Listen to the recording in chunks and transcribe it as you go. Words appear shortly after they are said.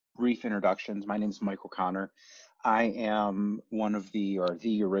brief introductions. My name is Michael Connor. I am one of the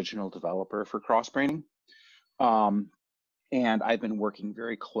original developer for CrossBraining. And I've been working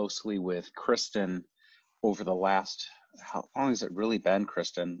very closely with Kristen over the last, how long has it really been,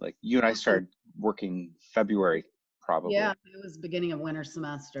 Kristen? Like you and I started working February, probably. Yeah, it was beginning of winter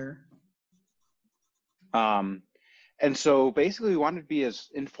semester. And so basically we wanted to be as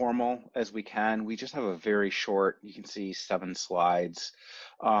informal as we can. We just have a very short, you can see 7 slides.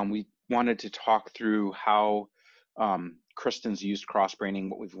 We wanted to talk through how Kristen's used CrossBraining,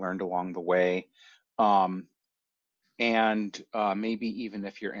 what we've learned along the way. And maybe even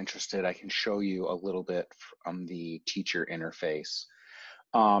if you're interested, I can show you a little bit from the teacher interface.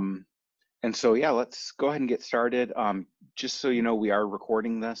 And so, yeah, let's go ahead and get started. Just so you know, we are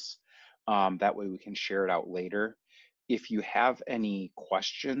recording this. That way we can share it out later. If you have any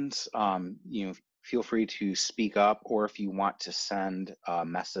questions, feel free to speak up, or if you want to send a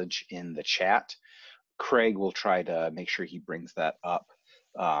message in the chat, Craig will try to make sure he brings that up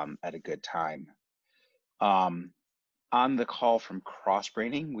at a good time. On the call from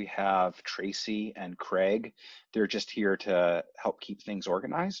CrossBraining, we have Tracy and Craig. They're just here to help keep things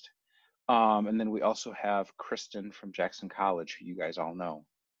organized. And then we also have Kristen from Jackson College, who you guys all know.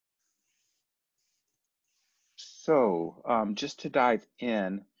 So just to dive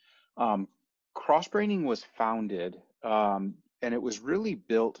in, CrossBraining was founded and it was really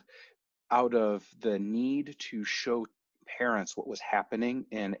built out of the need to show parents what was happening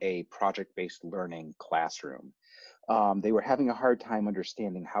in a project-based learning classroom. They were having a hard time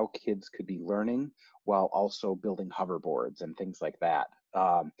understanding how kids could be learning while also building hoverboards and things like that.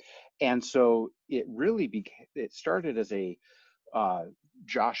 And so it really it started as a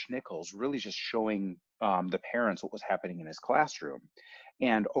Josh Nichols really just showing the parents what was happening in his classroom.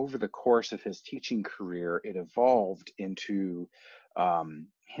 And over the course of his teaching career, it evolved into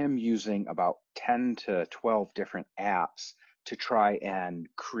him using about 10 to 12 different apps to try and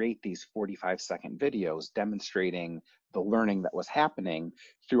create these 45-second videos demonstrating the learning that was happening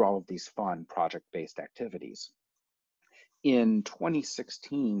through all of these fun project-based activities. In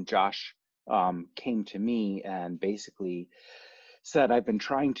 2016, Josh came to me and basically said, I've been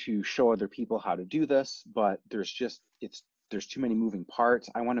trying to show other people how to do this, but there's too many moving parts.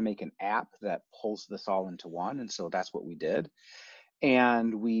 I want to make an app that pulls this all into one. And so that's what we did.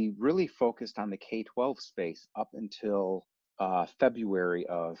 And we really focused on the K-12 space up until February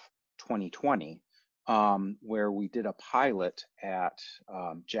of 2020, where we did a pilot at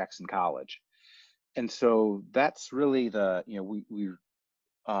Jackson College. And so that's really we're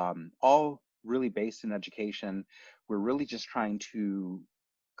all really based in education. We're really just trying to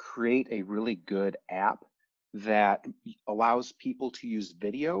create a really good app that allows people to use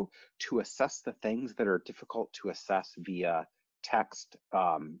video to assess the things that are difficult to assess via text,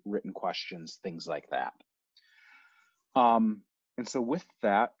 written questions, things like that. And so with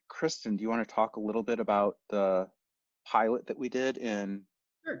that, Kristen, do you want to talk a little bit about the pilot that we did in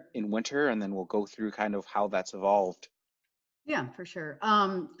winter, and then we'll go through kind of how that's evolved? Yeah, for sure.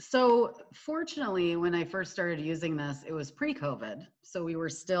 So fortunately, when I first started using this, it was pre-COVID. So we were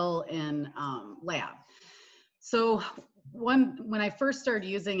still in lab. So when I first started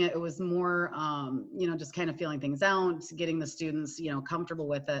using it, it was more, just kind of feeling things out, getting the students, comfortable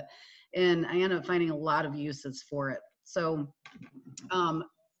with it. And I ended up finding a lot of uses for it. So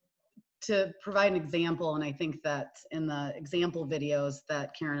to provide an example, and I think that in the example videos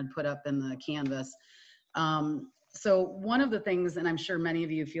that Karen had put up in the Canvas, so one of the things, and I'm sure many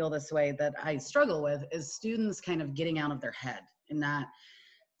of you feel this way, that I struggle with is students kind of getting out of their head and not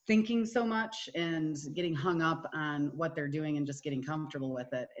thinking so much and getting hung up on what they're doing and just getting comfortable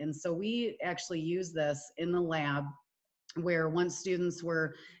with it. And so we actually use this in the lab where once students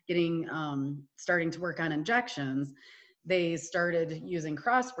were getting, starting to work on injections, they started using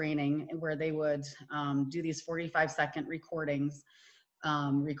CrossBraining where they would do these 45-second recordings,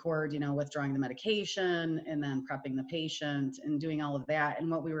 record, withdrawing the medication and then prepping the patient and doing all of that. And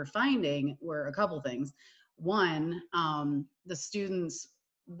what we were finding were a couple things. One, the students,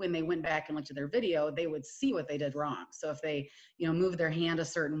 when they went back and looked at their video, they would see what they did wrong. So if they, move their hand a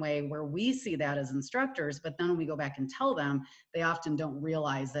certain way where we see that as instructors, but then when we go back and tell them, they often don't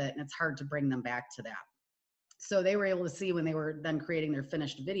realize it, and it's hard to bring them back to that. So they were able to see when they were then creating their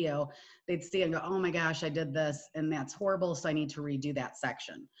finished video, they'd see and go, oh my gosh, I did this and that's horrible, so I need to redo that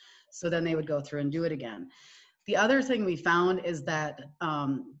section. So then they would go through and do it again. The other thing we found is that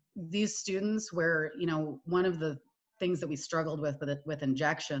these students where, one of the things that we struggled with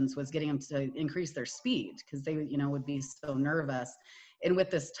injections was getting them to increase their speed because they, would be so nervous. And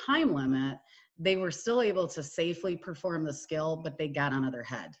with this time limit, they were still able to safely perform the skill, but they got on their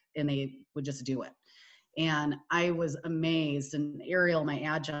head and they would just do it. And I was amazed, and Ariel, my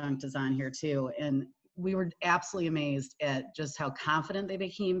adjunct, is on here too. And we were absolutely amazed at just how confident they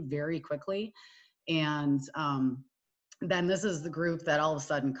became very quickly. And then this is the group that all of a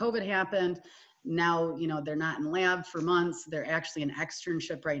sudden COVID happened. Now, you know, they're not in lab for months. They're actually in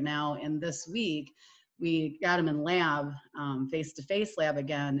externship right now. And this week, we got them in lab, face-to-face lab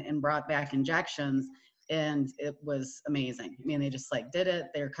again, and brought back injections. And it was amazing. I mean, they just like did it.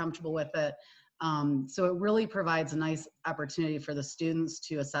 They're comfortable with it. So it really provides a nice opportunity for the students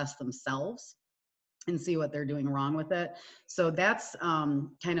to assess themselves and see what they're doing wrong with it. So that's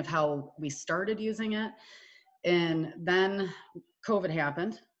kind of how we started using it. And then COVID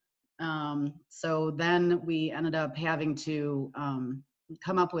happened. So then we ended up having to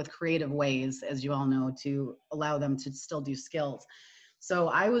come up with creative ways, as you all know, to allow them to still do skills. So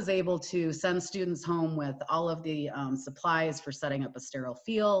I was able to send students home with all of the supplies for setting up a sterile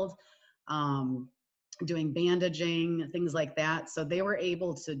field, doing bandaging, things like that. So they were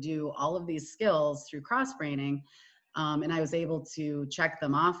able to do all of these skills through CrossBraining, and I was able to check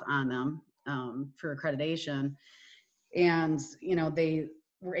them off on them for accreditation. And, you know, they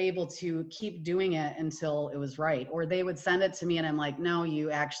were able to keep doing it until it was right. Or they would send it to me and I'm like, no, you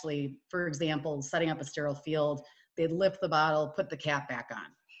actually, for example, setting up a sterile field, they'd lift the bottle, put the cap back on.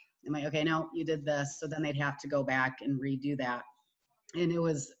 I'm like, okay, no, you did this. So then they'd have to go back and redo that. And it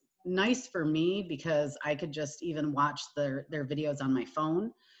was nice for me because I could just even watch their videos on my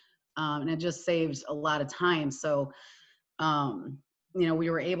phone. And it just saves a lot of time. So, you know, we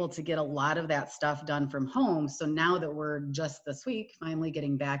were able to get a lot of that stuff done from home. So now that we're just this week finally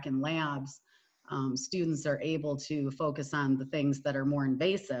getting back in labs, students are able to focus on the things that are more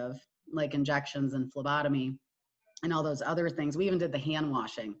invasive, like injections and phlebotomy and all those other things. We even did the hand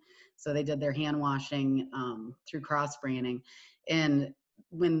washing. So they did their hand washing through CrossBraining. And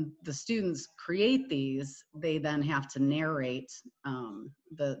when the students create these, they then have to narrate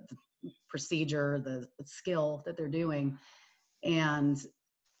the procedure, the skill that they're doing. And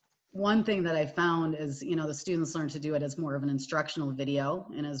one thing that I found is, you know, the students learn to do it as more of an instructional video.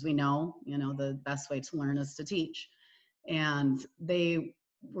 And as we know, you know, the best way to learn is to teach. And they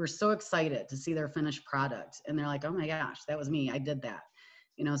were so excited to see their finished product. And they're like, oh my gosh, that was me. I did that.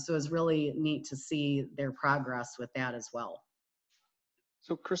 You know, so it was really neat to see their progress with that as well.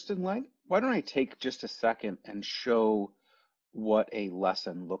 So Kristen, why don't I take just a second and show what a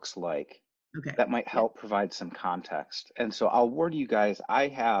lesson looks like Okay. that might Yeah. help provide some context. And so I'll warn you guys, I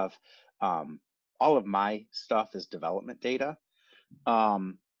have all of my stuff is development data,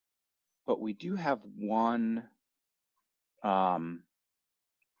 but we do have one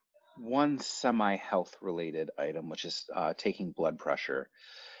semi-health related item, which is taking blood pressure.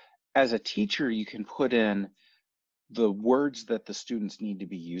 As a teacher, you can put in the words that the students need to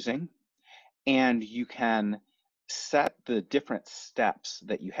be using, and you can set the different steps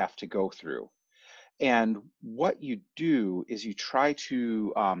that you have to go through. And what you do is you try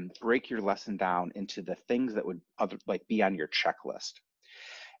to break your lesson down into the things that would be on your checklist.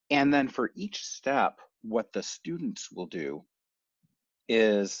 And then for each step, what the students will do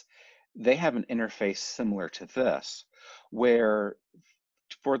is they have an interface similar to this, where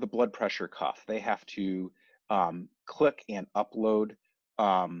for the blood pressure cuff, they have to click and upload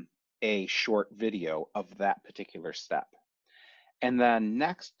a short video of that particular step. And then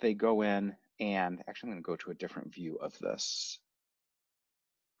next they go in and actually I'm going to go to a different view of this.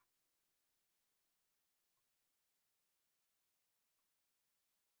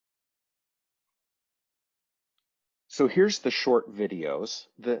 So here's the short videos.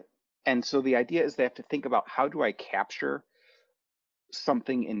 And so the idea is they have to think about, how do I capture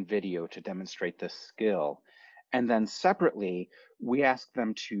something in video to demonstrate this skill? And then separately, we ask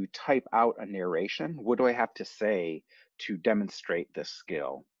them to type out a narration. What do I have to say to demonstrate this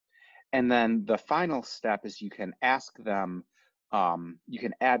skill? And then the final step is you can ask them, you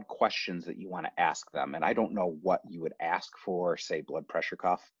can add questions that you want to ask them. And I don't know what you would ask for, say, blood pressure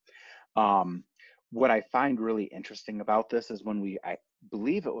cuff. What I find really interesting about this is I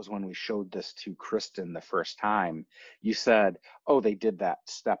believe it was when we showed this to Kristen the first time, you said, oh, they did that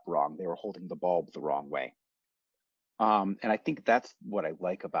step wrong. They were holding the bulb the wrong way. And I think that's what I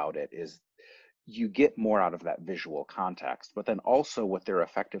like about it, is you get more out of that visual context, but then also what they're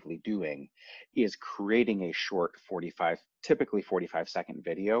effectively doing is creating a short typically 45-second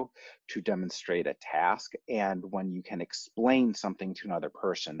video to demonstrate a task. And when you can explain something to another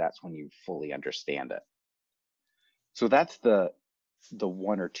person, that's when you fully understand it. So that's the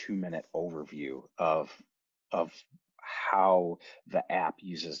 1 or 2 minute overview of how the app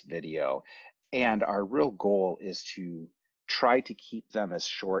uses video. And our real goal is to try to keep them as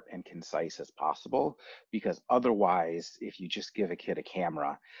short and concise as possible, because otherwise, if you just give a kid a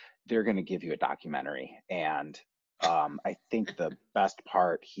camera, they're going to give you a documentary. And I think the best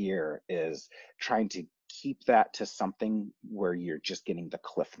part here is trying to keep that to something where you're just getting the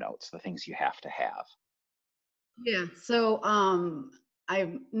cliff notes, the things you have to have. Yeah. So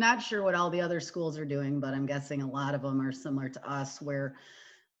I'm not sure what all the other schools are doing, but I'm guessing a lot of them are similar to us, where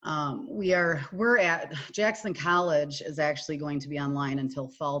we're at Jackson College is actually going to be online until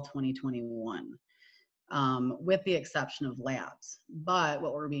fall 2021. With the exception of labs. But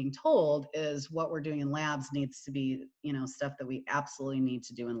what we're being told is what we're doing in labs needs to be, stuff that we absolutely need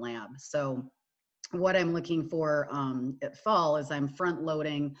to do in lab. So what I'm looking for at fall is I'm front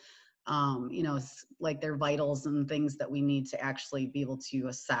loading, like their vitals and things that we need to actually be able to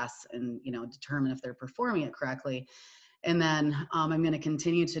assess and, determine if they're performing it correctly. And then I'm going to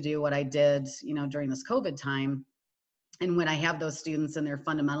continue to do what I did, during this COVID time. And when I have those students in their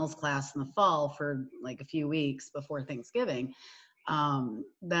fundamentals class in the fall for like a few weeks before Thanksgiving,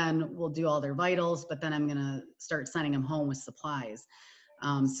 then we'll do all their vitals, but then I'm going to start sending them home with supplies.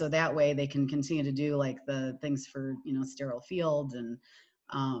 So that way they can continue to do like the things for, sterile field and,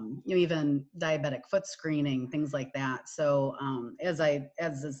 even diabetic foot screening, things like that. So as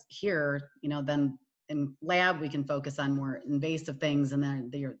is here, then in lab, we can focus on more invasive things and then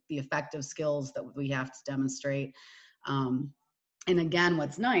the effective skills that we have to demonstrate. And again,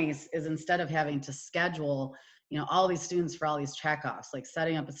 what's nice is instead of having to schedule, all these students for all these checkoffs, like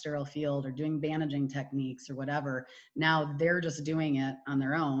setting up a sterile field or doing bandaging techniques or whatever, now they're just doing it on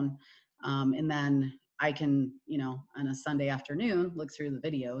their own. And then I can, on a Sunday afternoon, look through the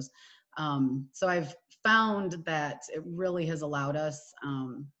videos. So I've found that it really has allowed us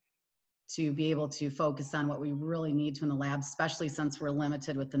to be able to focus on what we really need to in the lab, especially since we're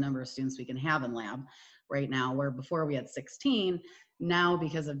limited with the number of students we can have in lab right now, where before we had 16. Now,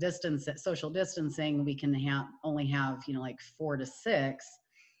 because of social distancing, we can only have, like 4 to 6.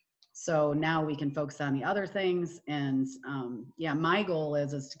 So now we can focus on the other things. And yeah, my goal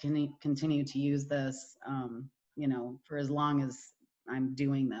is to continue to use this, for as long as I'm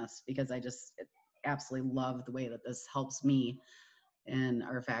doing this, because I just absolutely love the way that this helps me and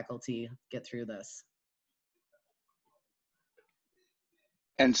our faculty get through this.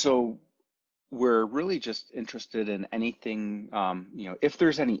 And so we're really just interested in anything, if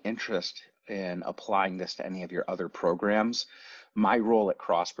there's any interest in applying this to any of your other programs. My role at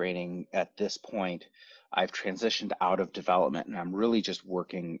CrossBraining at this point, I've transitioned out of development and I'm really just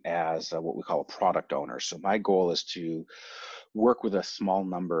working as what we call a product owner. So my goal is to work with a small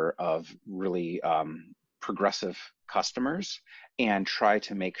number of really progressive customers and try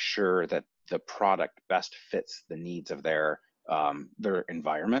to make sure that the product best fits the needs of their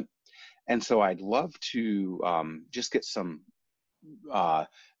environment. And so I'd love to just get some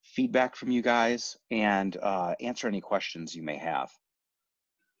feedback from you guys and answer any questions you may have.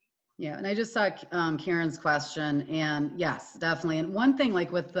 Yeah, and I just saw Karen's question, and yes, definitely. And one thing,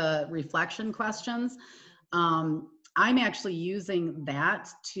 like with the reflection questions, I'm actually using that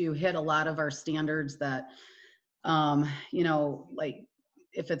to hit a lot of our standards that, like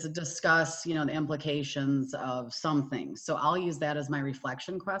if it's a discuss, the implications of something. So I'll use that as my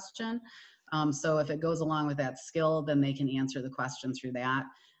reflection question. So if it goes along with that skill, then they can answer the question through that.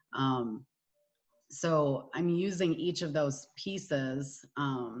 So I'm using each of those pieces,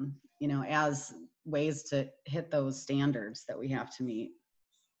 as ways to hit those standards that we have to meet.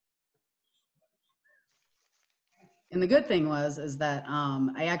 And the good thing is that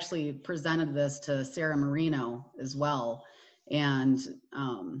I actually presented this to Sarah Marino as well. And,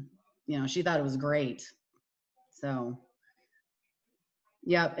 she thought it was great. So,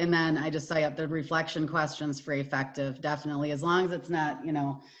 yep. And then I just say up the reflection questions for effective, definitely, as long as it's not,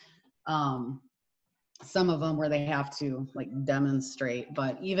 some of them where they have to like demonstrate.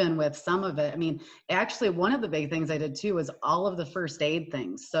 But even with some of it, I mean, actually one of the big things I did too was all of the first aid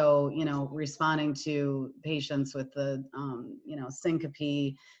things. So, responding to patients with the,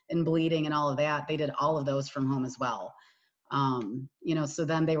 syncope and bleeding and all of that, they did all of those from home as well. So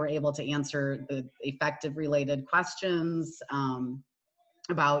then they were able to answer the effective related questions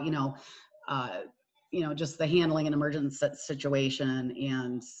about, just the handling an emergent situation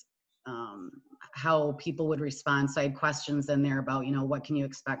and how people would respond. So I had questions in there about, what can you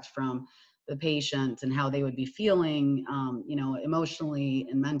expect from the patient and how they would be feeling, emotionally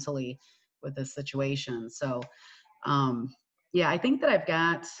and mentally with this situation. So, yeah, I think that I've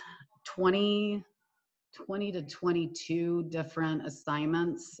got 20 to 22 different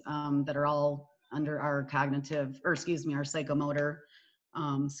assignments that are all under our our psychomotor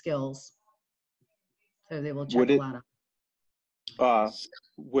skills. I was able to check Would a it lot of.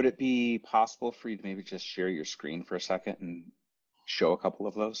 would it be possible for you to maybe just share your screen for a second and show a couple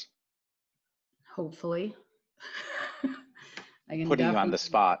of those? Hopefully. I can Putting you on the definitely.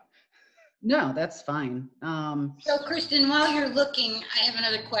 spot. No, that's fine. So Kristen, while you're looking, I have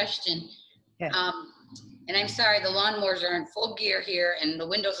another question. Okay. And I'm sorry, the lawnmowers are in full gear here and the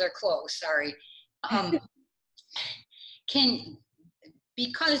windows are closed, sorry.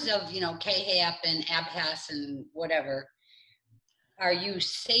 Because of, KHAP and ABHAS and whatever, are you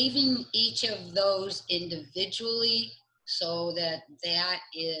saving each of those individually so that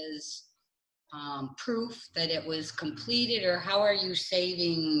is proof that it was completed, or how are you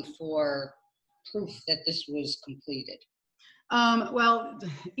saving for proof that this was completed? Well,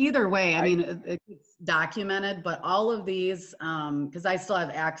 either way, I mean, it's documented, but all of these, because I still have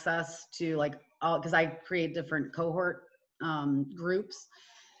access to because I create different cohort groups,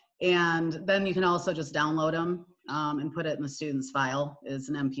 and then you can also just download them and put it in the student's file as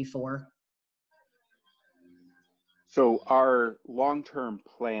an MP4. So our long-term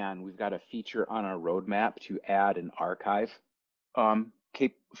plan, we've got a feature on our roadmap to add an archive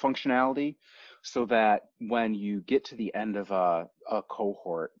functionality, so that when you get to the end of a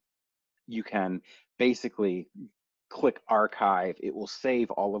cohort, you can basically click archive. It will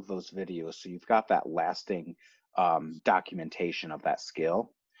save all of those videos, so you've got that lasting documentation of that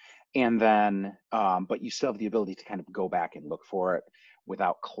skill. And then, but you still have the ability to kind of go back and look for it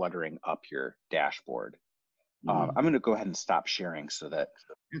without cluttering up your dashboard. I'm going to go ahead and stop sharing so that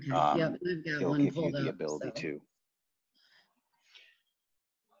Yep, I've got it'll one give you pulled the up, ability so. to.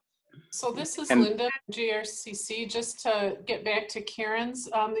 So this is Linda, GRCC. Just to get back to Karen's,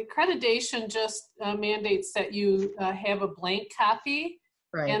 the accreditation just mandates that you have a blank copy,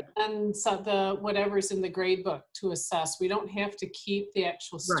 Right. and so the whatever's in the grade book to assess. We don't have to keep the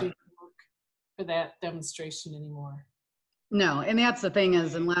actual student work for that demonstration anymore. No, and that's the thing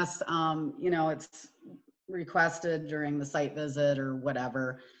is, unless it's requested during the site visit or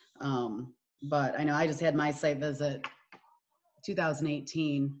whatever. But I know I just had my site visit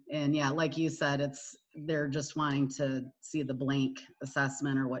 2018, and yeah, like you said, they're just wanting to see the blank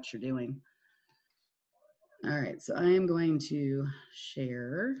assessment or what you're doing. All right, so I am going to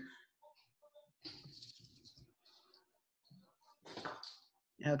share.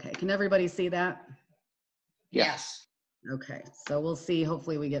 Okay, can everybody see that? Yes. Okay, so we'll see,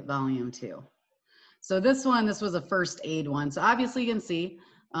 hopefully we get volume too. So this was a first aid one. So obviously you can see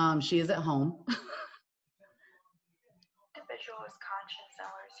she is at home. Individual is conscious and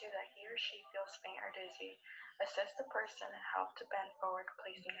alerts you that he or she feels faint or dizzy. Assist the person and help to bend forward,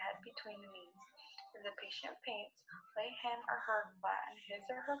 placing head between the knees. If the patient faints, lay him or her flat on his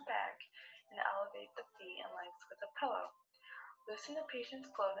or her back and elevate the feet and legs with a pillow. Loosen the patient's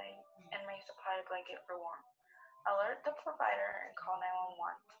clothing and may supply a blanket for warmth. Alert the provider and call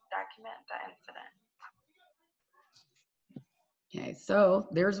 911. Document the incident. Okay, so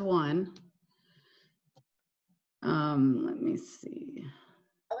there's one. Let me see.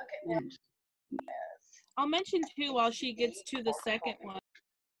 I'll mention too, while she gets to the second one,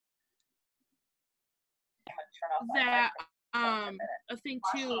 that a thing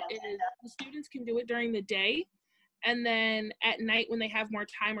too is the students can do it during the day, and then at night when they have more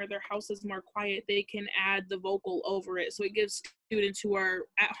time or their house is more quiet, they can add the vocal over it. So it gives students who are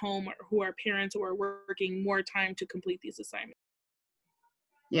at home or who are parents or are working more time to complete these assignments.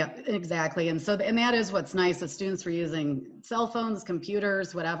 Yeah, exactly. And that is what's nice. The students were using cell phones,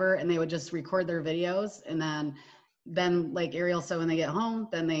 computers, whatever, and they would just record their videos. And then like Ariel said, when they get home,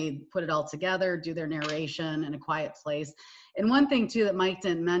 then they put it all together, do their narration in a quiet place. And one thing too that Mike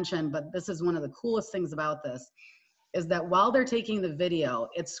didn't mention, but this is one of the coolest things about this, is that while they're taking the video,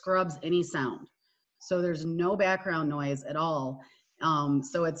 it scrubs any sound. So there's no background noise at all.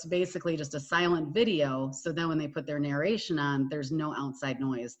 So it's basically just a silent video. So then when they put their narration on, there's no outside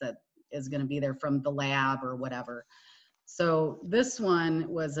noise that is going to be there from the lab or whatever. So this one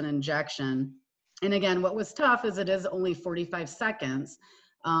was an injection. And again, what was tough is it is only 45 seconds.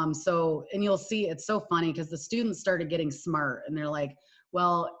 And you'll see it's so funny because the students started getting smart and they're like,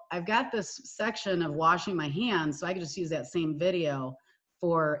 well, I've got this section of washing my hands, so I could just use that same video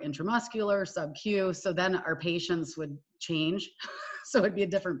for intramuscular, sub-Q. So then our patients would change. So it'd be a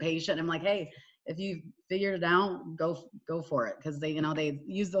different patient. I'm like, hey, if you figured it out, go for it. Because they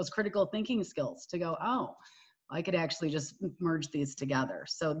use those critical thinking skills to go, oh, I could actually just merge these together.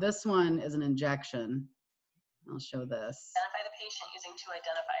 So this one is an injection. I'll show this. Identify the patient using 2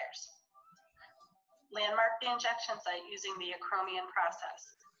 identifiers. Landmark the injection site using the achromium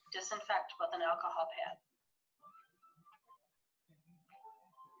process. Disinfect with an alcohol pad.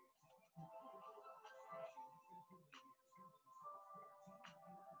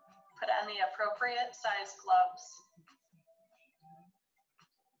 the appropriate size gloves.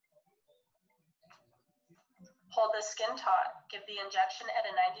 Hold the skin taut. Give the injection at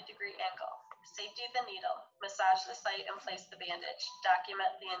a 90-degree angle. Safety the needle. Massage the site and place the bandage.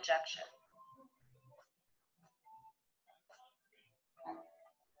 Document the injection.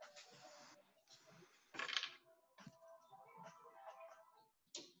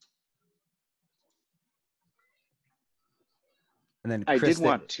 And then I did Kristen,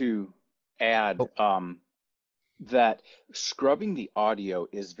 want to add that scrubbing the audio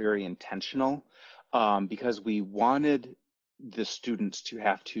is very intentional, because we wanted the students to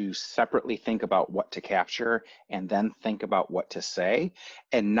have to separately think about what to capture and then think about what to say,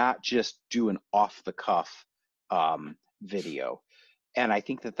 and not just do an off-the-cuff video. And I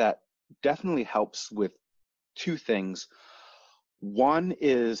think that that definitely helps with two things. One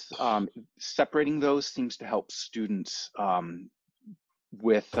is separating those seems to help students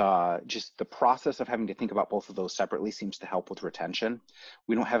with just the process of having to think about both of those separately seems to help with retention.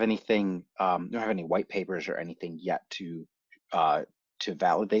 We don't have anything, don't have any white papers or anything yet to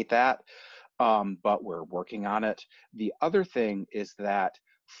validate that, but we're working on it. The other thing is that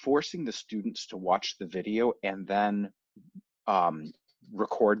forcing the students to watch the video and then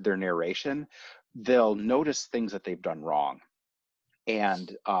record their narration, they'll notice things that they've done wrong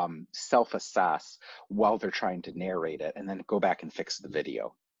and self-assess while they're trying to narrate it, and then go back and fix the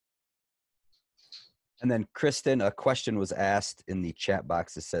video. And then Kristen, a question was asked in the chat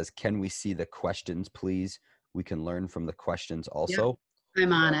box that says, can we see the questions, please? We can learn from the questions also. Yep,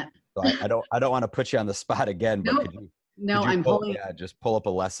 I'm on it. So I don't want to put you on the spot again, but Nope. I'm pulling. Yeah, just pull up a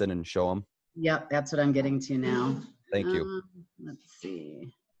lesson and show them. Yep, that's what I'm getting to now. Thank you. Let's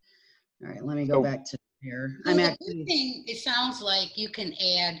see. All right, let me go back to here. So the good thing, it sounds like you can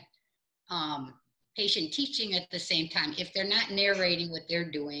add patient teaching at the same time. If they're not narrating what they're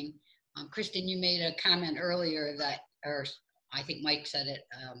doing, Kristen, you made a comment earlier that, or I think Mike said it,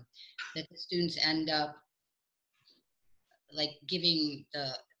 that the students end up like giving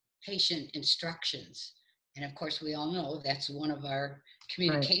the patient instructions. And of course, we all know that's one of our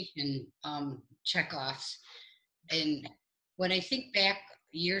communication checkoffs. And when I think back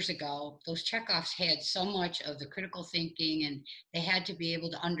years ago, those checkoffs had so much of the critical thinking, and they had to be able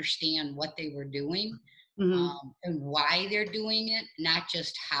to understand what they were doing. And why they're doing it, not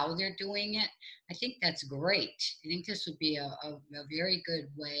just how they're doing it. I think that's great. I think this would be a very good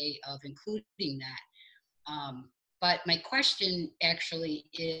way of including that. But my question actually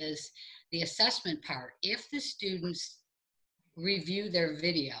is the assessment part. If the students review their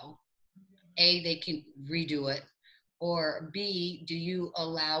video, A, they can redo it, or B, do you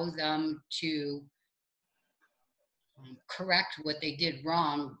allow them to correct what they did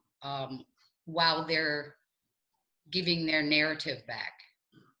wrong while they're giving their narrative back?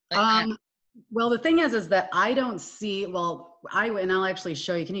 Well, the thing is that I don't see, and I'll actually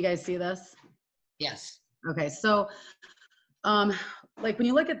show you. Can you guys see this? Yes. Okay, so like when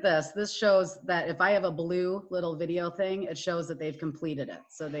you look at this shows that if I have a blue little video thing, it shows that they've completed it.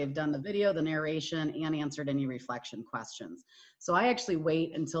 So they've done the video, the narration, and answered any reflection questions. So I actually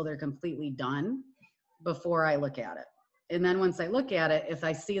wait until they're completely done before I look at it. And then once I look at it, if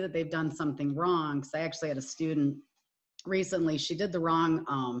I see that they've done something wrong, because I actually had a student recently, she did the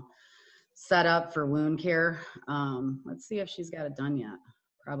wrong setup for wound care. Let's see if she's got it done yet.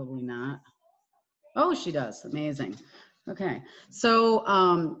 Probably not. Oh, she does. Amazing. Okay.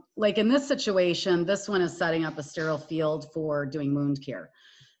 So like in this situation, this one is setting up a sterile field for doing wound care.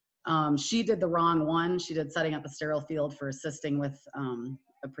 She did the wrong one. She did setting up a sterile field for assisting with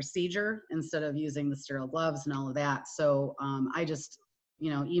a procedure instead of using the sterile gloves and all of that. So I just,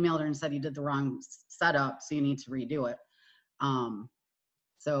 emailed her and said, you did the wrong setup, so you need to redo it.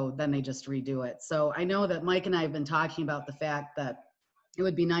 So then they just redo it. So I know that Mike and I have been talking about the fact that it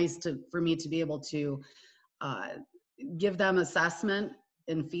would be nice for me to be able to give them assessment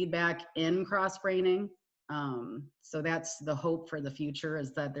and feedback in CrossBraining. So that's the hope for the future,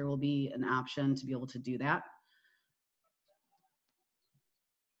 is that there will be an option to be able to do that.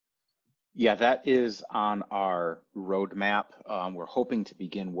 Yeah, that is on our roadmap. We're hoping to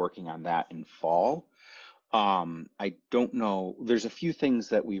begin working on that in fall. I don't know, there's a few things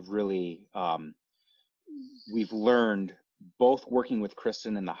that we've really, we've learned both working with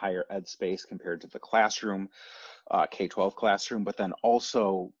Kristen in the higher ed space compared to the classroom, K-12 classroom, but then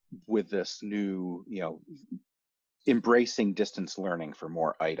also with this new, embracing distance learning for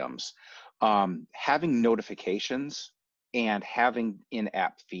more items. Having notifications and having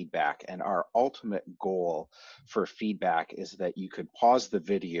in-app feedback. And our ultimate goal for feedback is that you could pause the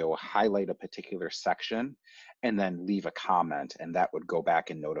video, highlight a particular section, and then leave a comment, and that would go back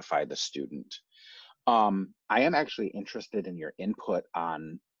and notify the student. I am actually interested in your input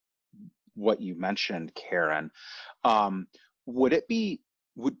on what you mentioned, Karen.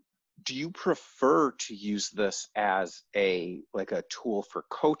 Do you prefer to use this as a tool for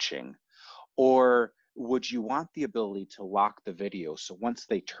coaching, or would you want the ability to lock the video so once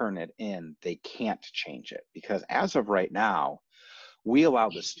they turn it in, they can't change it? Because as of right now, we allow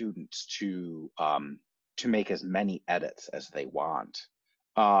the students to make as many edits as they want.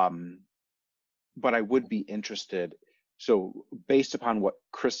 But I would be interested. So based upon what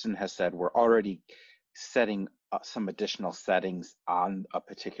Kristen has said, we're already setting some additional settings on a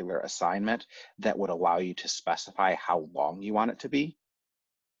particular assignment that would allow you to specify how long you want it to be.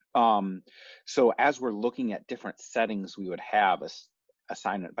 So as we're looking at different settings we would have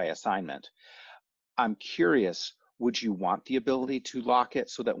assignment by assignment, I'm curious, would you want the ability to lock it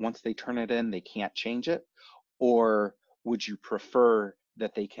so that once they turn it in, they can't change it? Or would you prefer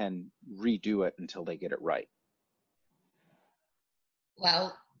that they can redo it until they get it right?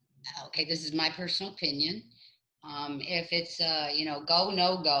 Well, okay, this is my personal opinion. If it's go,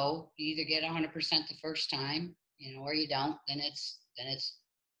 no go, you either get 100% the first time, or you don't, then it's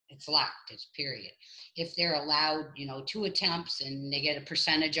locked. It's period. If they're allowed, 2 attempts and they get a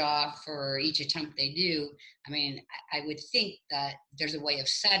percentage off for each attempt they do, I mean, I would think that there's a way of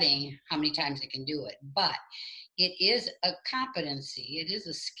setting how many times they can do it. But it is a competency. It is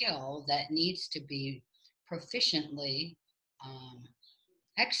a skill that needs to be proficiently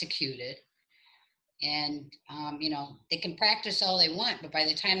executed. And, they can practice all they want, but by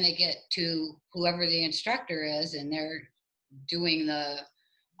the time they get to whoever the instructor is and they're doing the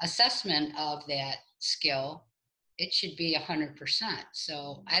assessment of that skill, it should be 100%.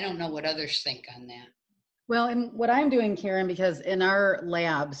 So I don't know what others think on that. Well, and what I'm doing, Karen, because in our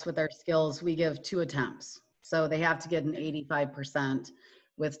labs with our skills, we give 2 attempts. So they have to get an 85%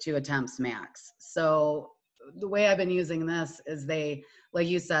 with 2 attempts max. So the way I've been using this is they, like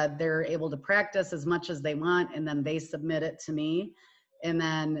you said, they're able to practice as much as they want, and then they submit it to me. And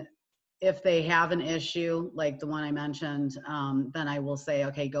then if they have an issue, like the one I mentioned, then I will say,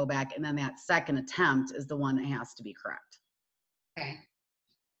 okay, go back. And then that second attempt is the one that has to be correct. Okay.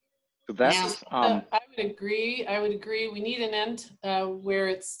 So that's, I would agree. We need an end where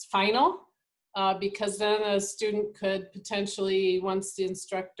it's final, because then a student could potentially, once the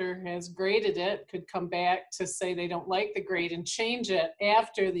instructor has graded it, could come back to say they don't like the grade and change it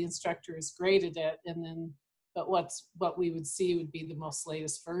after the instructor has graded it. And then, but what we would see would be the most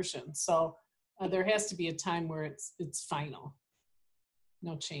latest version. So there has to be a time where it's final,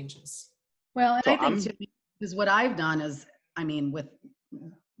 no changes. Well, and I think too, because what I've done is, I mean, with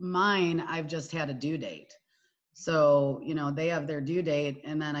mine, I've just had a due date. So, they have their due date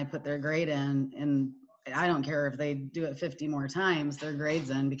and then I put their grade in, and I don't care if they do it 50 more times, their grade's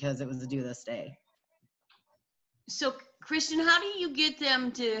in because it was due this day. So, Kristen, how do you get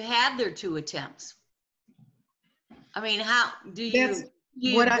them to have their 2 attempts? I mean, how do you grade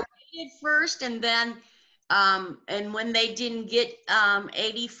it first and then, and when they didn't get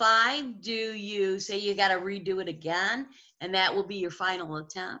 85, do you say you got to redo it again and that will be your final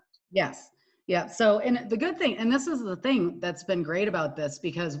attempt? Yes. Yeah. So, and the good thing, and this is the thing that's been great about this,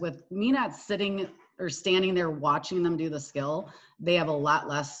 because with me not sitting or standing there watching them do the skill, they have a lot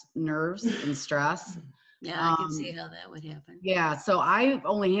less nerves and stress. Yeah, I can see how that would happen. Yeah. So I've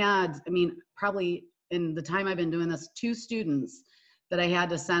only had, probably in the time I've been doing this, 2 students that I had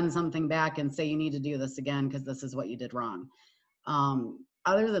to send something back and say, you need to do this again because this is what you did wrong.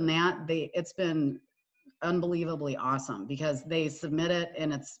 Other than that, it's been unbelievably awesome because they submit it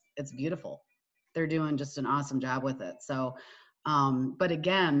and it's beautiful. They're doing just an awesome job with it. So, but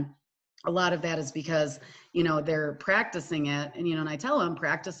again, a lot of that is because, they're practicing it and, and I tell them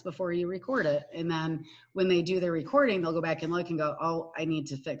practice before you record it. And then when they do their recording, they'll go back and look and go, oh, I need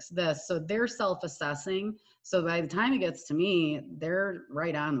to fix this. So they're self-assessing. So by the time it gets to me, they're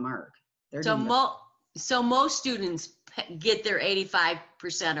right on the mark. So most students get their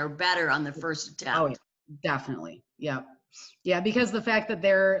 85% or better on the first attempt. Oh, yeah, definitely. Yeah. Yeah. Because the fact that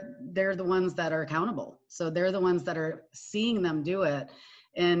they're the ones that are accountable. So they're the ones that are seeing them do it.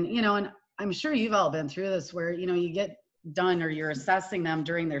 And, and I'm sure you've all been through this where, you get done or you're assessing them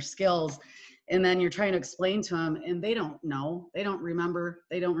during their skills and then you're trying to explain to them and they don't know, they don't remember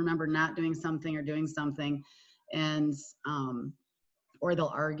not doing something or doing something. And, or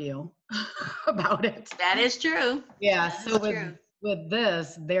they'll argue about it. That is true. Yeah. So with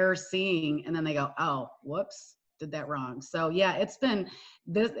this, they're seeing, and then they go, oh, whoops, did that wrong. So yeah, it's been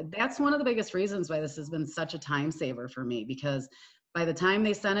this, that's one of the biggest reasons why this has been such a time saver for me, because by the time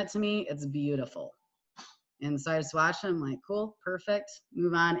they send it to me, it's beautiful. And so I just watch them like, cool, perfect,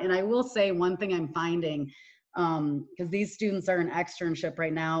 move on. And I will say one thing I'm finding, because these students are in externship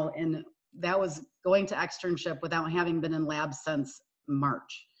right now, and that was going to externship without having been in lab since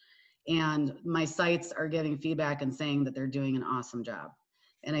March. And my sites are giving feedback and saying that they're doing an awesome job.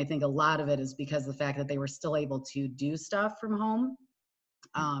 And I think a lot of it is because of the fact that they were still able to do stuff from home,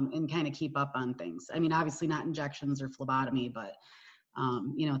 and kind of keep up on things. I mean, obviously not injections or phlebotomy, but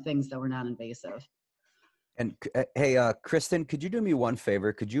you know, things that were not invasive. And hey, Kristen, could you do me one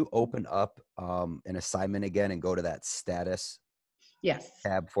favor? Could you open up an assignment again and go to that status Yes.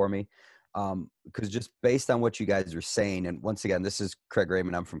 tab for me? Because just based on what you guys are saying, and once again, this is Craig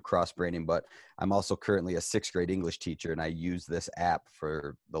Raymond, I'm from CrossBraining, but I'm also currently a 6th grade English teacher, and I use this app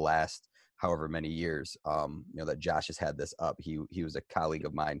for the last however many years, you know, that Josh has had this up. He was a colleague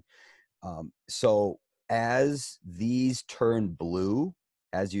of mine. So as these turn blue,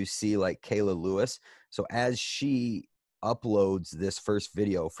 as you see like Kayla Lewis, so as she uploads this first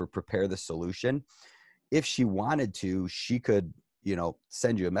video for Prepare the Solution, if she wanted to, she could, you know,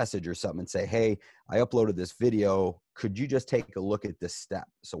 send you a message or something and say, hey, I uploaded this video. Could you just take a look at this step?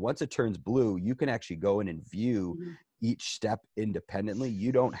 So once it turns blue, you can actually go in and view each step independently.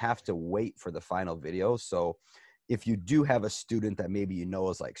 You don't have to wait for the final video. So if you do have a student that maybe you know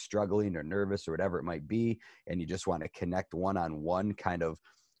is like struggling or nervous or whatever it might be, and you just want to connect one-on-one kind of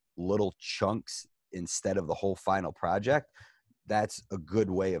little chunks instead of the whole final project, that's a good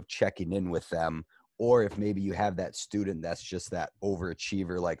way of checking in with them. Or if maybe you have that student that's just that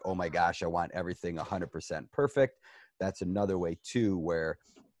overachiever, like, oh my gosh, I want everything 100% perfect. That's another way too, where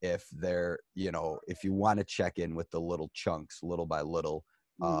if they're, you know, if you want to check in with the little chunks, little by little,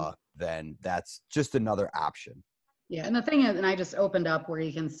 then that's just another option. Yeah, and the thing is, and I just opened up where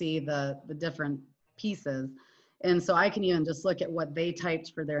you can see the different pieces. And so I can even just look at what they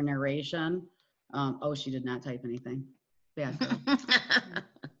typed for their narration. Oh, she did not type anything. Yeah.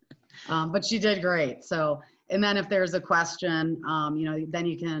 But she did great. So, and then if there's a question, you know, then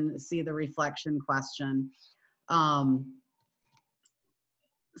you can see the reflection question.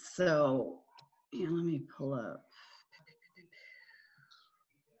 So, yeah, let me pull up.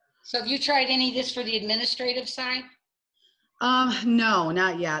 So have you tried any of this for the administrative side? No,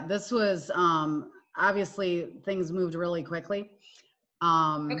 not yet. This was, obviously things moved really quickly.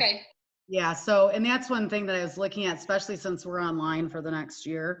 Okay. Yeah, so, and that's one thing that I was looking at, especially since we're online for the next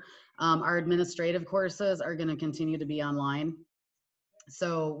year. Our administrative courses are going to continue to be online.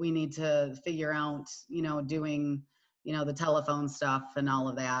 So we need to figure out, you know, doing, you know, the telephone stuff and all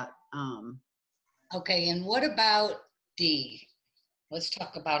of that. Okay, and what about let's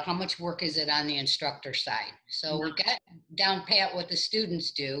talk about how much work is it on the instructor side. So we got down pat what the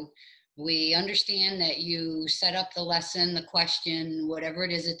students do. We understand that you set up the lesson, the question, whatever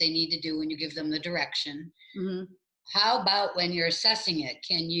it is that they need to do when you give them the direction. How about when you're assessing it?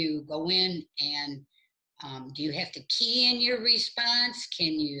 Can you go in and do you have to key in your response?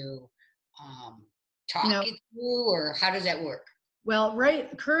 Can you talk it through, or how does that work? Well,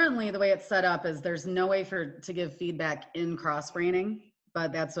 currently the way it's set up is there's no way to give feedback in CrossBraining,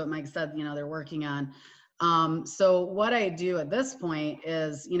 but that's what Mike said, you know, they're working on. So what I do at this point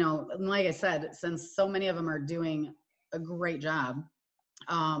is, you know, like I said, since so many of them are doing a great job,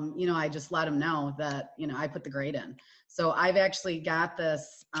 you know, I just let them know that, you know, I put the grade in. So I've actually got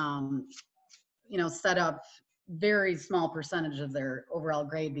this, you know, set up very small percentage of their overall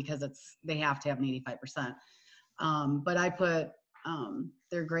grade because they have to have an 85%. But I put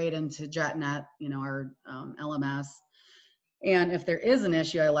their grade into JetNet, you know, our LMS. And if there is an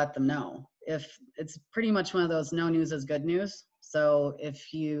issue, I let them know. If it's pretty much one of those no news is good news. So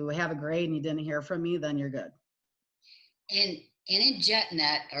if you have a grade and you didn't hear from me, then you're good. And in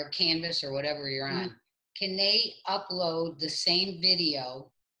JetNet or Canvas or whatever you're on, can they upload the same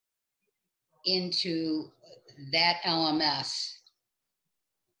video into that LMS?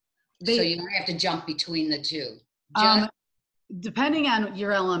 So you don't have to jump between the two? Depending on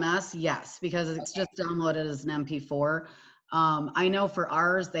your LMS, yes, because it's just downloaded as an MP4. I know for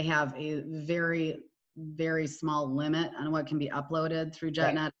ours, they have a very, very small limit on what can be uploaded through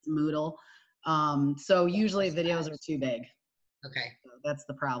JetNet, Moodle. So usually videos are too big. Okay. So that's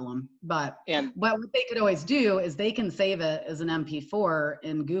the problem. But what they could always do is they can save it as an MP4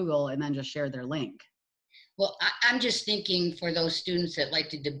 in Google and then just share their link. Well, I'm just thinking for those students that like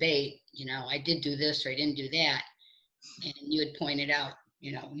to debate, you know, I did do this or I didn't do that. And you had pointed out,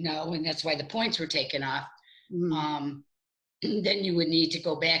 you know, no, and that's why the points were taken off. then you would need to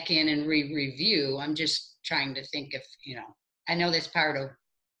go back in and review. I'm just trying to think if, I know that's part of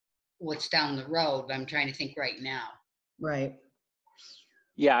what's down the road, but I'm trying to think right now. Right.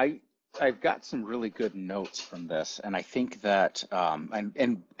 Yeah, I've got some really good notes from this, and I think that,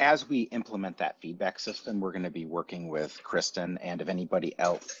 and as we implement that feedback system, we're going to be working with Kristen, and if anybody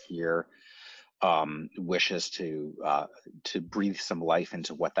else here wishes to breathe some life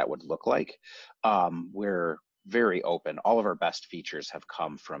into what that would look like, we're very open. All of our best features have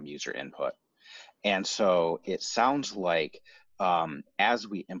come from user input, and so it sounds like as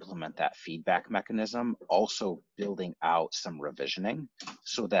we implement that feedback mechanism, also building out some revisioning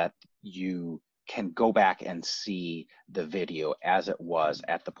so that you can go back and see the video as it was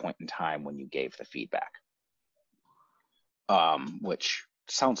at the point in time when you gave the feedback, which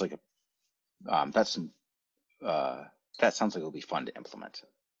sounds like that sounds like it'll be fun to implement.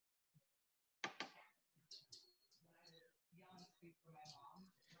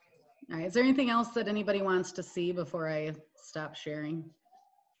 All right, is there anything else that anybody wants to see before I stop sharing?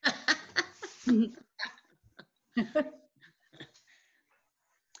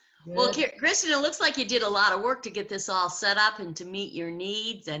 Well, Kristen, it looks like you did a lot of work to get this all set up and to meet your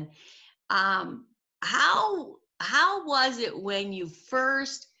needs. And how was it when you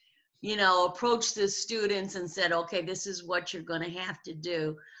first, approached the students and said, okay, this is what you're going to have to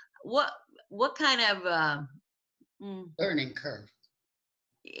do? What kind of learning curve?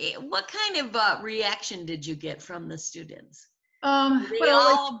 What kind of reaction did you get from the students? Were they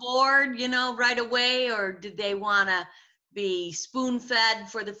well, all aboard, right away, or did they want to be spoon-fed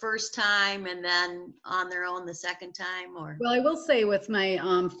for the first time and then on their own the second time? Or well, I will say with my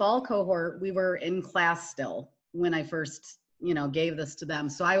fall cohort, we were in class still when I first gave this to them,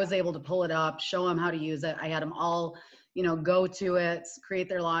 so I was able to pull it up, show them how to use it. I had them all go to it, create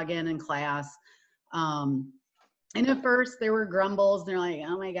their login in class. And at first there were grumbles. They're like,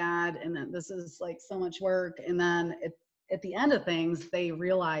 oh my God, and then this is like so much work. And then at the end of things, they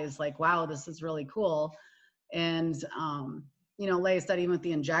realize like, wow, this is really cool. And, like I said, even with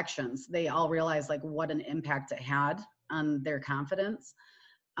the injections, they all realized like what an impact it had on their confidence.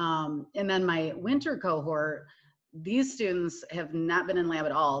 And then my winter cohort, these students have not been in lab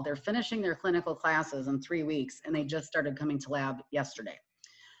at all. They're finishing their clinical classes in 3 weeks, and they just started coming to lab yesterday.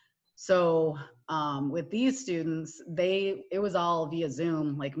 So with these students, it was all via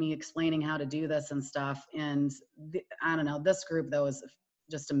Zoom, like me explaining how to do this and stuff. And I don't know, this group though is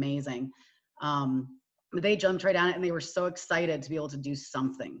just amazing. They jumped right on it, and they were so excited to be able to do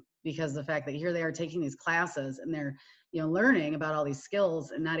something, because the fact that here they are taking these classes and they're learning about all these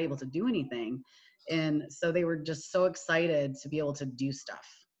skills and not able to do anything. And so they were just so excited to be able to do stuff.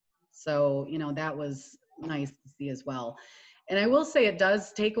 So that was nice to see as well. And I will say it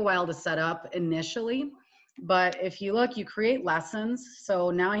does take a while to set up initially, but if you look, you create lessons.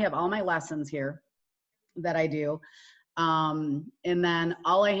 So now I have all my lessons here that I do. And then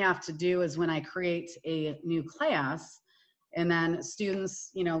all I have to do is when I create a new class, and then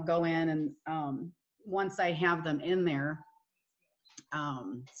students, go in and once I have them in there,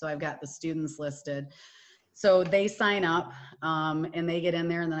 so I've got the students listed. So they sign up and they get in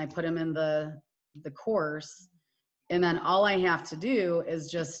there, and then I put them in the course. And then all I have to do is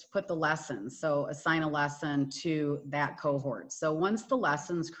just put the lessons. So assign a lesson to that cohort. So once the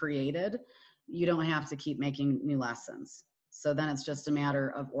lesson's created, you don't have to keep making new lessons. So then it's just a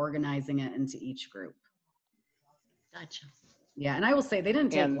matter of organizing it into each group. Gotcha. Yeah, and I will say they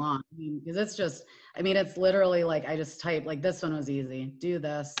didn't take long, because it's just, it's literally like I just type, like this one was easy, do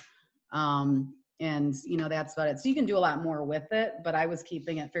this. And that's about it. So you can do a lot more with it, but I was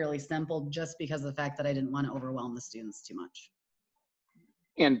keeping it fairly simple just because of the fact that I didn't want to overwhelm the students too much.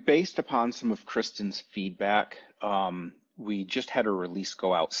 And based upon some of Kristen's feedback, we just had a release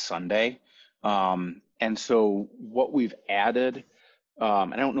go out Sunday. And so what we've added,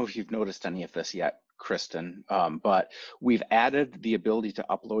 I don't know if you've noticed any of this yet, Kristen, but we've added the ability to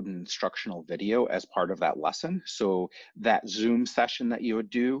upload an instructional video as part of that lesson. So that Zoom session that you would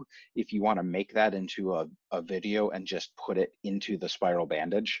do, if you want to make that into a video and just put it into the spiral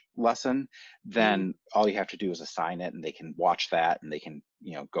bandage lesson, then all you have to do is assign it, and they can watch that and they can,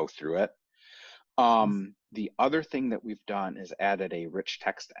 go through it. The other thing that we've done is added a rich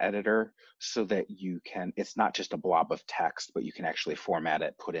text editor so that you can, it's not just a blob of text, but you can actually format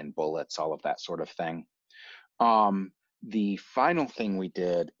it, put in bullets, all of that sort of thing. The final thing we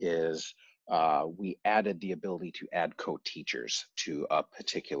did is we added the ability to add co-teachers to a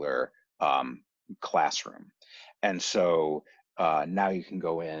particular classroom. And so now you can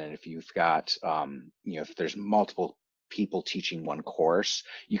go in, and if you've got, if there's multiple people teaching one course,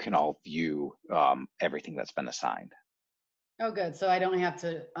 you can all view everything that's been assigned. Oh, good. So I don't have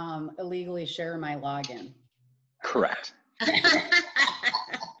to illegally share my login. Correct.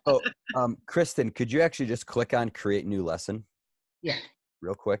 Oh, Kristen, could you actually just click on create new lesson? Yeah.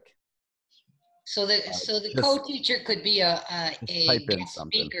 Real quick. So the co-teacher could be a type in guest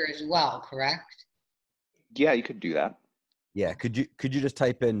something. speaker as well, correct? Yeah, you could do that. Yeah. Could you just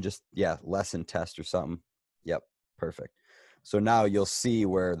type in lesson test or something? Yep. Perfect. So now you'll see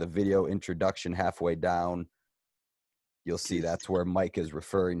where the video introduction halfway down, you'll see that's where Mike is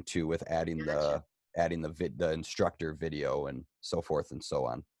referring to with adding the instructor video and so forth and so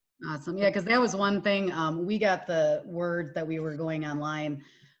on. Awesome. Yeah, because that was one thing. We got the word that we were going online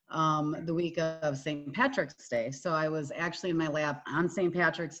the week of St. Patrick's Day. So I was actually in my lab on St.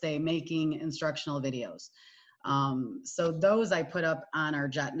 Patrick's Day making instructional videos. So those I put up on our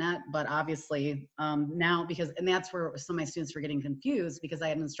JetNet, but obviously now and that's where some of my students were getting confused, because I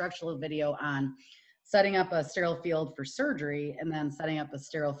had an instructional video on setting up a sterile field for surgery and then setting up a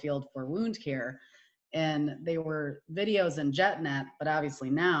sterile field for wound care. And they were videos in JetNet, but obviously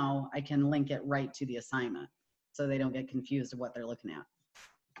now I can link it right to the assignment so they don't get confused of what they're looking at.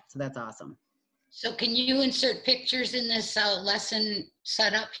 So that's awesome. So can you insert pictures in this lesson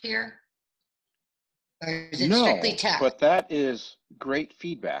setup here? Or is it strictly text? But that is great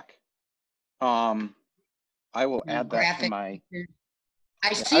feedback. I will add that to my.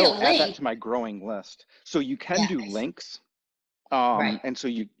 I see a link. Add that to my growing list. So you can do links. Right. And so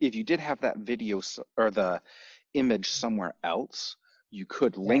if you did have that video or the image somewhere else, you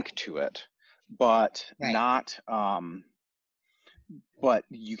could link to it, but not. But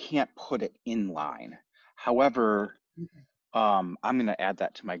you can't put it in line. However, I'm going to add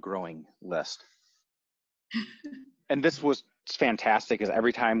that to my growing list. And this was fantastic, is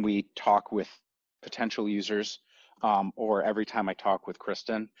every time we talk with potential users, or every time I talk with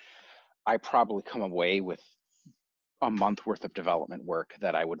Kristen, I probably come away with a month worth of development work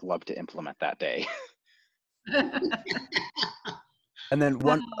that I would love to implement that day. And then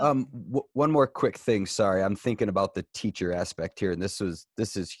one more quick thing. Sorry, I'm thinking about the teacher aspect here, and this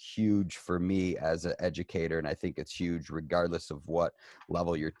is huge for me as an educator, and I think it's huge regardless of what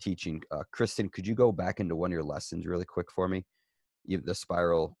level you're teaching. Kristen, could you go back into one of your lessons really quick for me? The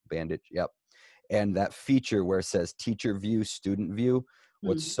spiral bandage. Yep. And that feature where it says teacher view, student view.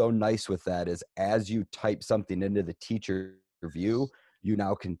 What's so nice with that is as you type something into the teacher view, you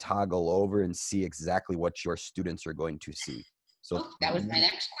now can toggle over and see exactly what your students are going to see. So that was my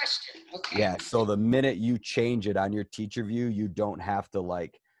next question. Okay. Yeah. So the minute you change it on your teacher view, you don't have to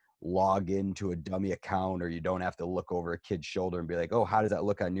log into a dummy account, or you don't have to look over a kid's shoulder and be like, oh, how does that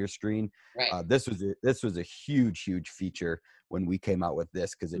look on your screen? Right. This was a huge feature when we came out with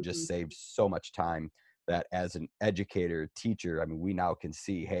this, because it just saved so much time that as an educator, teacher, I mean, we now can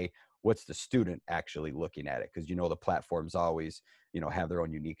see, hey, what's the student actually looking at it? Because, the platforms always, have their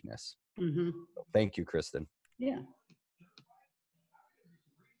own uniqueness. So thank you, Kristen. Yeah.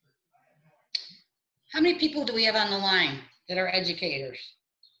 How many people do we have on the line that are educators?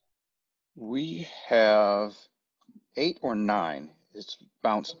 We have 8 or 9. It's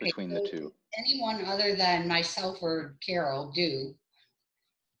bounced between the two. Anyone other than myself or Carol do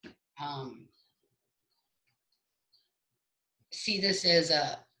see this as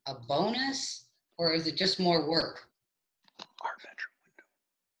a bonus, or is it just more work? Our veteran window.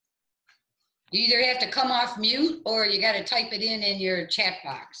 You either have to come off mute or you got to type it in your chat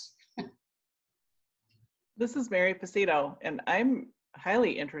box. This is Mary Pasito, and I'm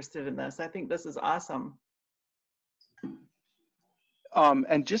highly interested in this. I think this is awesome.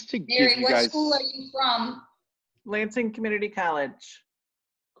 And just to Mary, give you guys. what school are you from? Lansing Community College.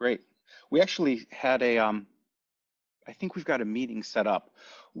 Great. We actually had I think we've got a meeting set up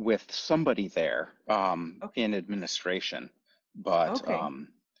with somebody there in administration. But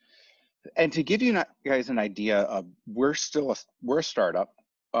and to give you guys an idea of, we're a startup.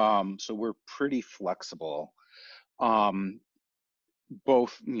 So we're pretty flexible,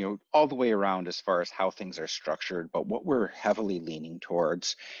 both, all the way around as far as how things are structured. But what we're heavily leaning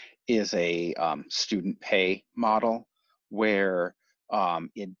towards is a student pay model, where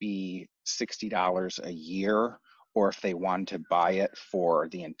it'd be $60 a year, or if they want to buy it for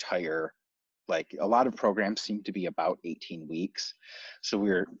the entire, a lot of programs seem to be about 18 weeks. So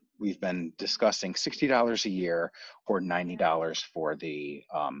we've been discussing $60 a year or $90 for the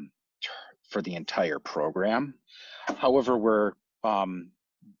entire program. However, we're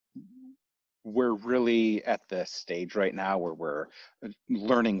really at the stage right now where we're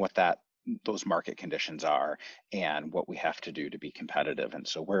learning what those market conditions are and what we have to do to be competitive. And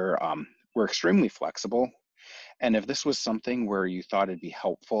so we're extremely flexible. And if this was something where you thought it'd be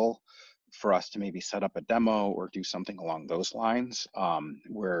helpful for us to maybe set up a demo or do something along those lines,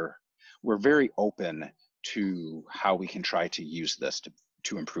 we're very open to how we can try to use this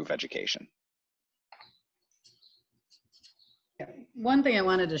to improve education. One thing I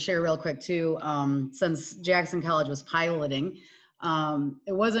wanted to share real quick too, since Jackson College was piloting,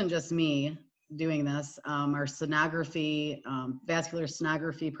 it wasn't just me doing this. Our sonography, vascular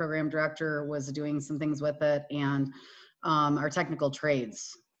sonography program director was doing some things with it, and our technical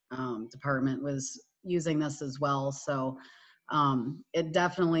trades department was using this as well. So it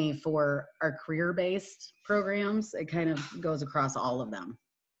definitely, for our career-based programs, it kind of goes across all of them.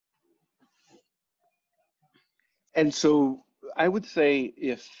 And so I would say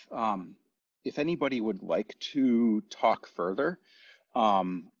if anybody would like to talk further,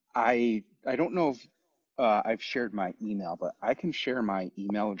 I don't know if I've shared my email, but I can share my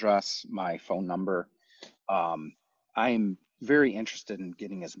email address, my phone number. I'm very interested in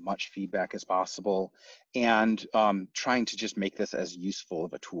getting as much feedback as possible and trying to just make this as useful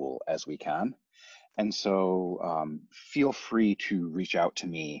of a tool as we can. And so feel free to reach out to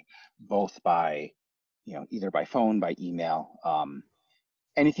me both by, either by phone, by email,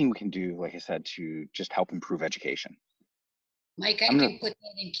 anything we can do, like I said, to just help improve education. Mike, I can put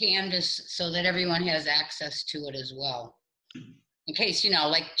that in Canvas so that everyone has access to it as well. In case,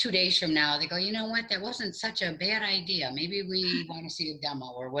 like 2 days from now, they go, you know what, that wasn't such a bad idea. Maybe we want to see a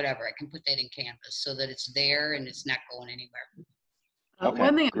demo or whatever. I can put that in Canvas so that it's there and it's not going anywhere. Okay,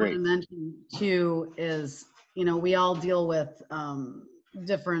 one thing I want to mention too is, we all deal with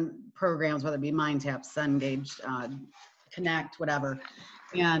different programs, whether it be MindTap, Cengage, Connect, whatever.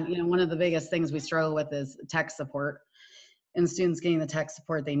 And, one of the biggest things we struggle with is tech support and students getting the tech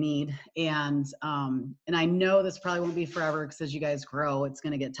support they need. And I know this probably won't be forever because as you guys grow, it's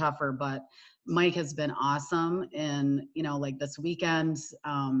going to get tougher, but Mike has been awesome. And, like this weekend,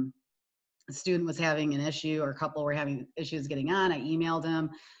 a student was having an issue, or a couple were having issues getting on. I emailed him.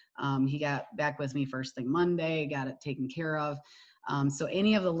 He got back with me first thing Monday, got it taken care of. So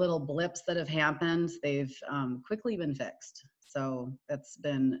any of the little blips that have happened, they've quickly been fixed. So that's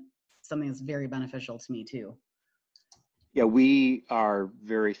been something that's very beneficial to me too. Yeah, we are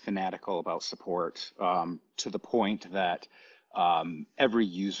very fanatical about support, to the point that every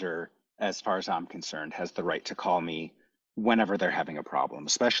user, as far as I'm concerned, has the right to call me whenever they're having a problem,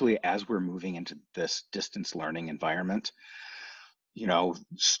 especially as we're moving into this distance learning environment.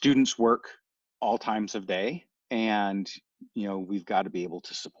 Students work all times of day, and we've got to be able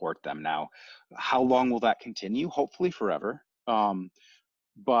to support them. Now, how long will that continue? Hopefully forever.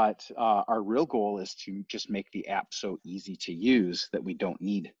 But our real goal is to just make the app so easy to use that we don't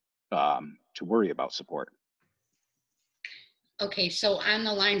need to worry about support. Okay, so on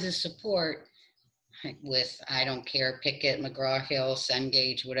the lines of support with, I don't care, Pickett, McGraw-Hill,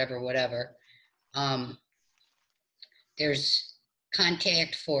 Cengage, whatever, there's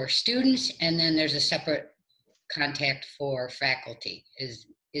contact for students, and then there's a separate contact for faculty. Is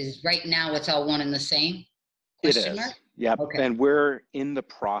right now it's all one and the same? Question mark? Yep. Okay. And we're in the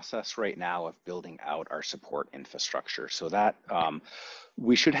process right now of building out our support infrastructure, so that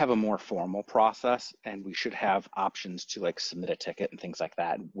we should have a more formal process, and we should have options to like submit a ticket and things like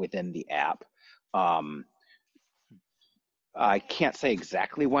that within the app. I can't say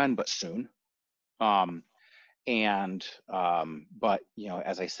exactly when, but soon. But as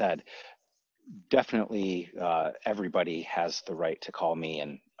I said, definitely everybody has the right to call me,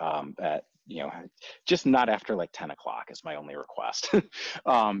 and at just not after like 10 o'clock is my only request.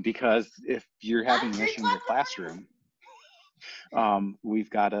 Because if you're having an issue in your classroom, we've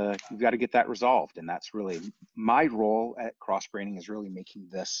got to get that resolved. And that's really my role at CrossBraining, is really making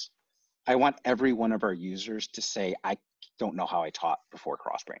this. I want every one of our users to say, I don't know how I taught before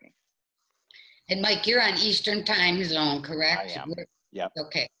CrossBraining. And Mike, you're on Eastern time zone, correct? I am. Yep.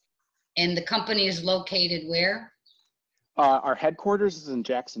 Okay. And the company is located where? Our headquarters is in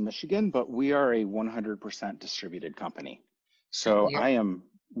Jackson, Michigan, but we are a 100% distributed company. So I am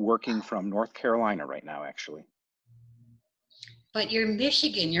working from North Carolina right now, actually. But you're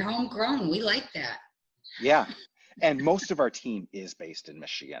Michigan, you're homegrown. We like that. Yeah. And most of our team is based in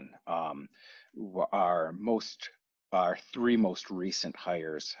Michigan. Our three most recent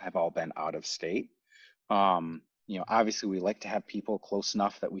hires have all been out of state. Obviously we like to have people close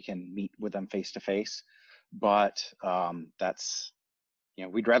enough that we can meet with them face to face, but that's,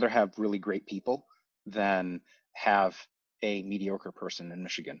 we'd rather have really great people than have a mediocre person in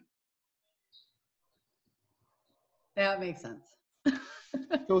Michigan. That makes sense.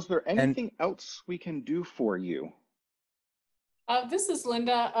 So is there anything else we can do for you? This is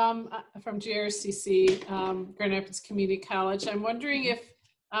Linda from GRCC, Grand Rapids Community College. I'm wondering if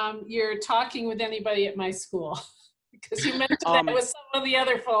you're talking with anybody at my school. Because you mentioned that with some of the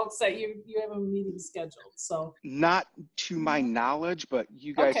other folks that you have a meeting scheduled, so. Not to my knowledge, but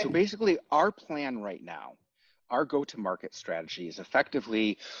you guys, Okay. so basically our plan right now, our go-to-market strategy is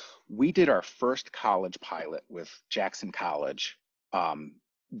effectively, we did our first college pilot with Jackson College,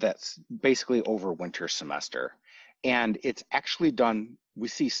 that's basically over winter semester. And it's actually done, we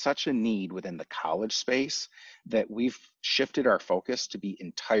see such a need within the college space that we've shifted our focus to be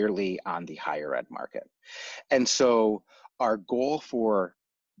entirely on the higher ed market. And so our goal for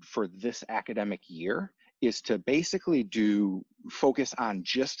this academic year is to basically focus on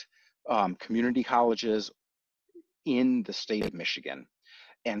just community colleges in the state of Michigan.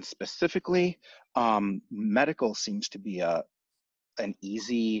 And specifically, medical seems to be an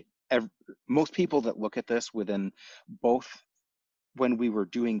easy, most people that look at this within both, when we were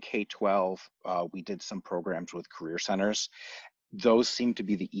doing K-12, we did some programs with career centers. Those seem to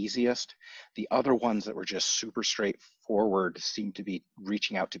be the easiest. The other ones that were just super straightforward seem to be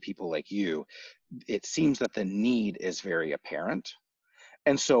reaching out to people like you. It seems that the need is very apparent.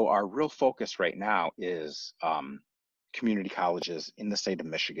 And so our real focus right now is community colleges in the state of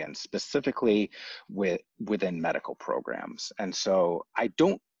Michigan, specifically within medical programs. And so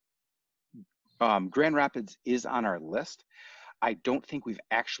Grand Rapids is on our list. I don't think we've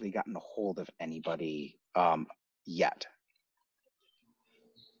actually gotten a hold of anybody yet.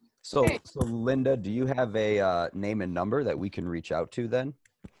 So Linda, do you have a name and number that we can reach out to then?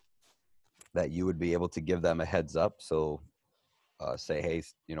 That you would be able to give them a heads up? So say, hey,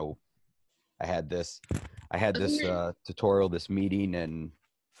 you know, I had this tutorial, this meeting, and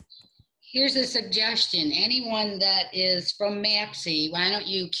here's a suggestion. Anyone that is from MAPC, why don't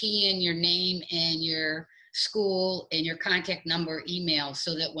you key in your name and your school and your contact number, email,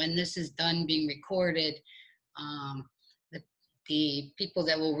 so that when this is done being recorded, the people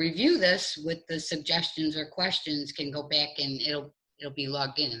that will review this with the suggestions or questions can go back and it'll be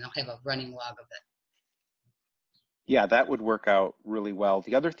logged in and they'll have a running log of it. Yeah, that would work out really well.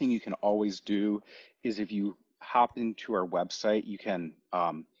 The other thing you can always do is if you hop into our website, you can,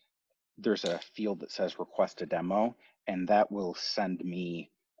 there's a field that says request a demo, and that will send me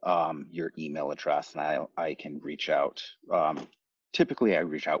your email address, and I can reach out. Typically, I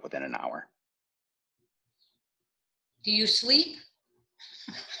reach out within an hour. Do you sleep?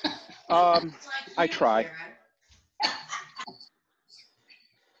 I try.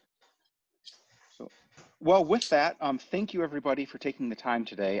 Well, with that, thank you everybody for taking the time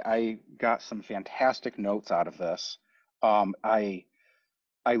today. I got some fantastic notes out of this. I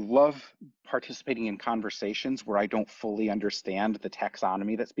love participating in conversations where I don't fully understand the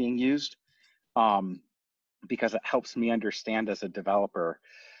taxonomy that's being used, because it helps me understand as a developer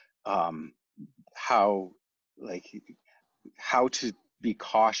how to be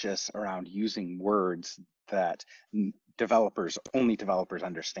cautious around using words that only developers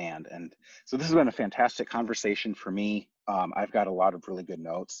understand. And so this has been a fantastic conversation for me. I've got a lot of really good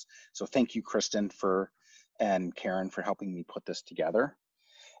notes. So thank you, Kristen, and Karen for helping me put this together.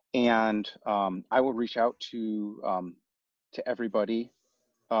 And I will reach out to everybody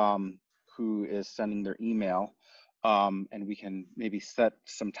who is sending their email, and we can maybe set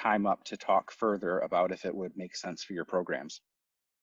some time up to talk further about if it would make sense for your programs.